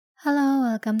Hello,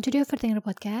 welcome to the Overthinker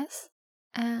podcast.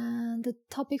 And the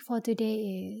topic for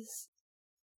today is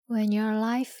when your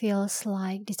life feels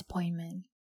like disappointment.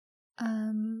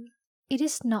 Um, it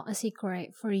is not a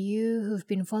secret for you who've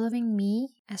been following me,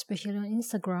 especially on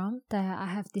Instagram, that I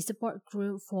have this support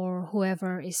group for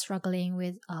whoever is struggling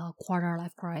with a quarter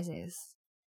life crisis.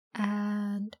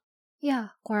 And yeah,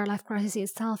 quarter life crisis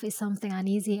itself is something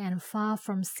uneasy and far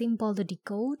from simple to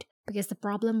decode because the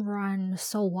problem runs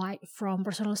so wide from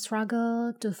personal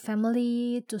struggle to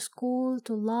family to school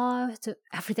to love to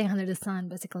everything under the sun,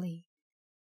 basically.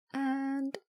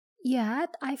 And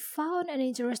yet, I found an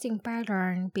interesting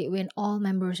pattern between all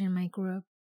members in my group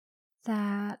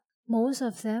that most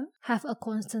of them have a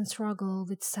constant struggle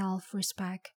with self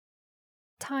respect.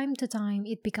 Time to time,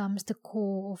 it becomes the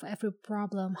core of every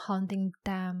problem haunting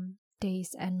them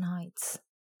days and nights.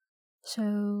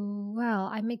 So,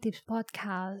 I make this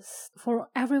podcast for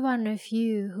every one of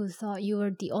you who thought you were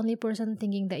the only person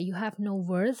thinking that you have no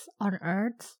worth on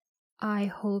earth. I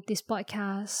hope this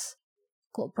podcast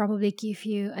could probably give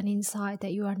you an insight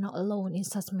that you are not alone in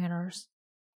such matters.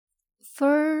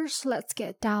 First, let's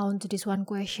get down to this one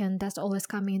question that's always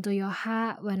coming into your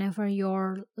head whenever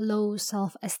your low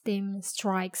self-esteem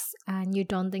strikes and you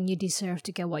don't think you deserve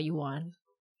to get what you want.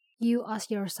 You ask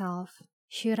yourself,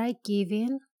 should I give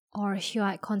in or should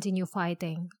I continue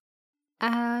fighting?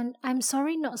 And I'm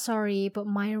sorry, not sorry, but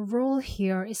my role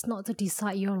here is not to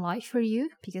decide your life for you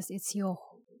because it's your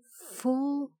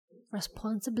full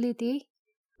responsibility.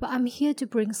 But I'm here to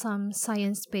bring some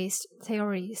science-based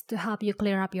theories to help you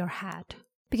clear up your head.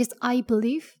 Because I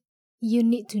believe you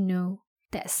need to know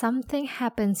that something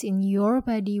happens in your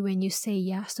body when you say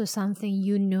yes to something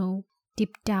you know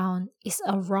deep down is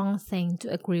a wrong thing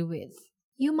to agree with.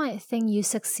 You might think you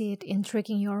succeed in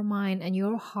tricking your mind and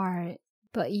your heart,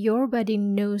 but your body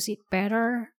knows it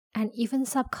better and even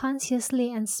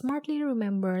subconsciously and smartly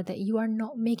remember that you are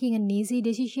not making an easy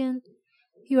decision.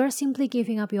 You are simply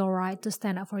giving up your right to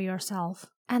stand up for yourself.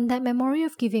 And that memory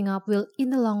of giving up will, in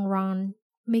the long run,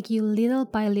 make you little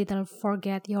by little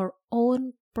forget your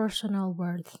own personal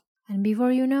worth. And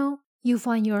before you know, you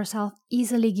find yourself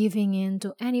easily giving in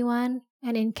to anyone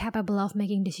and incapable of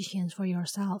making decisions for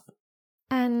yourself.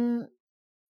 And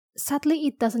sadly,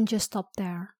 it doesn't just stop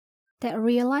there. That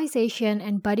realization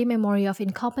and body memory of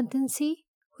incompetency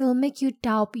will make you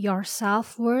doubt your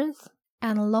self-worth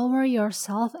and lower your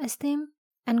self-esteem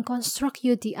and construct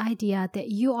you the idea that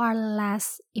you are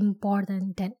less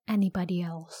important than anybody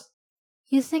else.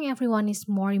 You think everyone is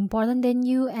more important than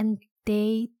you and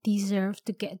they deserve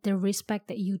to get the respect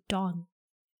that you don't.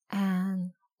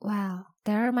 And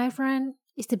there, my friend,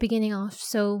 is the beginning of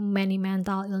so many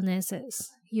mental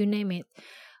illnesses. You name it.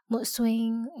 Mood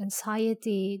swing,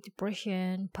 anxiety,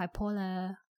 depression,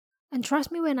 bipolar. And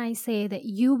trust me when I say that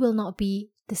you will not be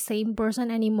the same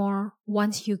person anymore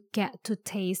once you get to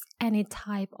taste any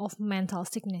type of mental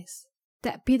sickness.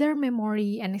 That bitter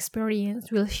memory and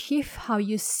experience will shift how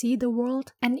you see the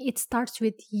world, and it starts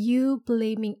with you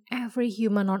blaming every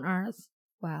human on earth.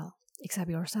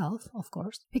 Except yourself, of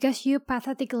course, because you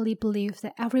pathetically believe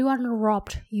that everyone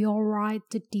robbed your right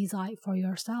to decide for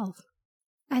yourself.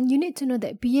 And you need to know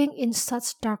that being in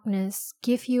such darkness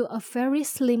gives you a very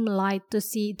slim light to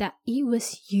see that it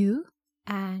was you,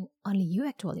 and only you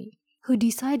actually, who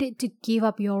decided to give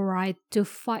up your right to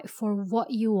fight for what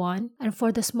you want and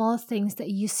for the small things that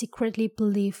you secretly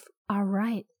believe are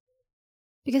right.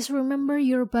 Because remember,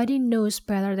 your body knows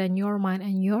better than your mind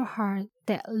and your heart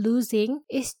that losing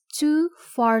is too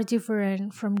far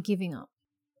different from giving up.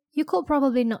 You could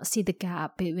probably not see the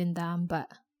gap between them, but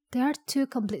they are two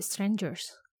complete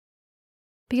strangers.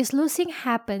 Because losing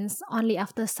happens only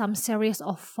after some series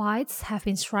of fights have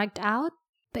been struck out,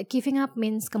 but giving up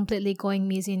means completely going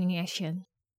missing in action.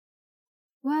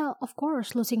 Of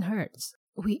course, losing hurts.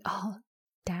 We all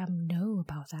damn know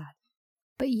about that.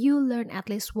 But you learn at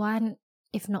least one,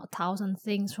 if not thousand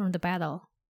things from the battle.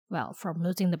 From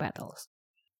losing the battles.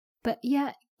 But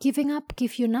yet, giving up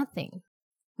gives you nothing.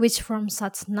 Which from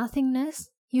such nothingness,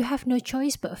 you have no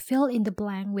choice but fill in the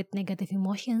blank with negative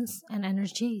emotions and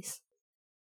energies.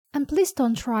 And please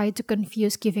don't try to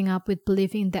confuse giving up with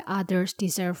believing that others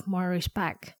deserve more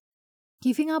respect.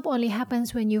 Giving up only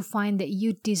happens when you find that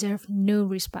you deserve no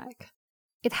respect.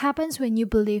 It happens when you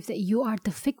believe that you are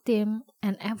the victim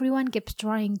and everyone keeps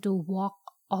trying to walk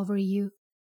over you.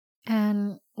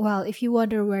 And, if you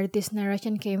wonder where this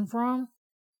narration came from,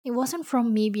 it wasn't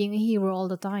from me being a hero all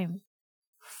the time.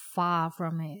 Far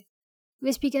from it. It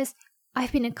was because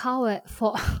I've been a coward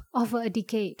for over a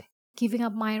decade, giving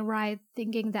up my right,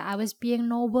 thinking that I was being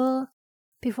noble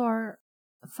before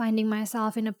finding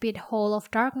myself in a pit hole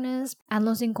of darkness and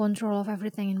losing control of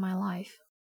everything in my life.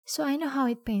 So I know how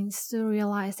it pains to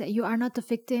realize that you are not the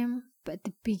victim, but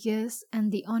the biggest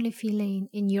and the only villain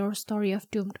in your story of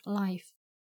doomed life.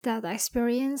 That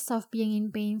experience of being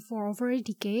in pain for over a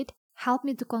decade helped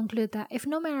me to conclude that if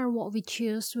no matter what we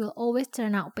choose will always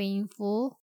turn out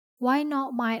painful, why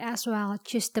not might as well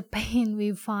choose the pain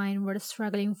we find worth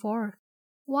struggling for?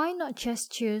 Why not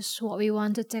just choose what we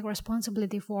want to take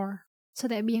responsibility for, so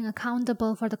that being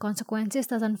accountable for the consequences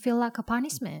doesn't feel like a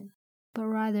punishment, but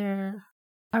rather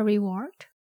a reward?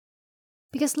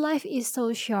 Because life is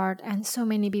so short and so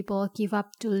many people give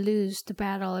up to lose the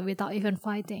battle without even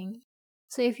fighting.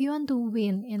 So if you want to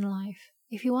win in life,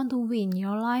 if you want to win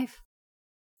your life,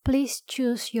 please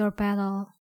choose your battle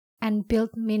and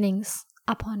build meanings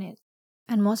upon it.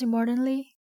 And most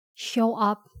importantly, show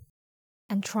up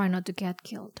and try not to get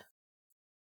killed.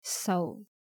 So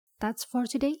that's for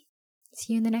today.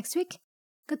 See you in the next week.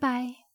 Goodbye.